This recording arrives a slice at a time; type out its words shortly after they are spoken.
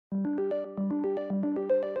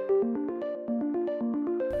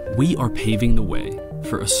We are paving the way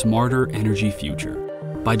for a smarter energy future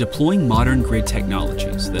by deploying modern grid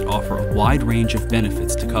technologies that offer a wide range of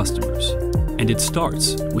benefits to customers. And it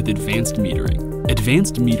starts with advanced metering.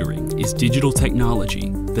 Advanced metering is digital technology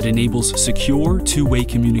that enables secure two-way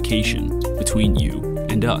communication between you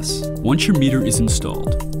and us. Once your meter is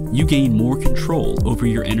installed, you gain more control over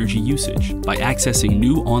your energy usage by accessing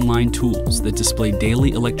new online tools that display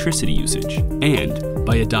daily electricity usage and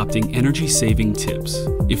by adopting energy-saving tips.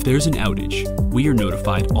 If there's an outage, we are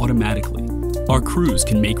notified automatically. Our crews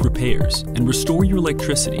can make repairs and restore your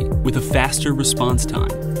electricity with a faster response time.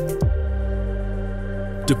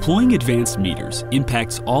 Deploying advanced meters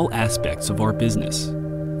impacts all aspects of our business.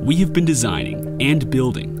 We have been designing and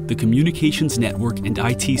building the communications network and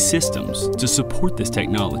IT systems to support this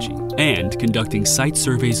technology, and conducting site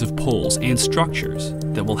surveys of poles and structures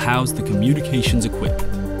that will house the communications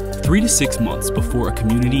equipment. 3 to 6 months before a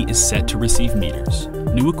community is set to receive meters,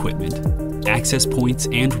 new equipment, access points,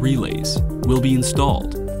 and relays will be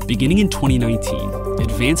installed. Beginning in 2019,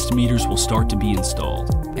 advanced meters will start to be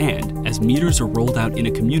installed, and as meters are rolled out in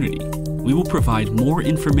a community, we will provide more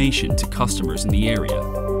information to customers in the area.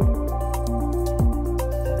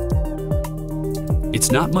 It's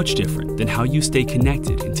not much different than how you stay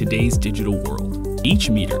connected in today's digital world. Each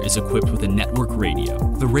meter is equipped with a network radio.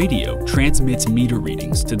 The radio transmits meter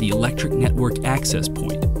readings to the electric network access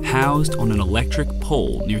point housed on an electric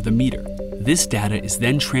pole near the meter. This data is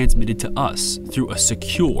then transmitted to us through a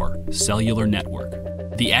secure cellular network.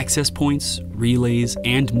 The access points, relays,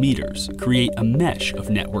 and meters create a mesh of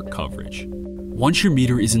network coverage. Once your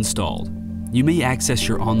meter is installed, you may access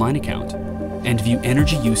your online account and view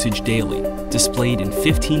energy usage daily, displayed in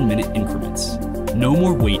 15-minute increments. No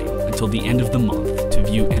more waiting until the end of the month to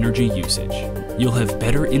view energy usage. You'll have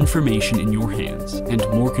better information in your hands and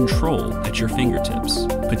more control at your fingertips.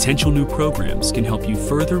 Potential new programs can help you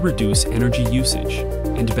further reduce energy usage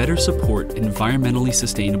and better support environmentally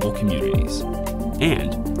sustainable communities.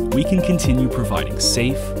 And we can continue providing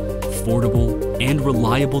safe, affordable, and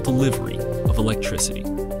reliable delivery of electricity.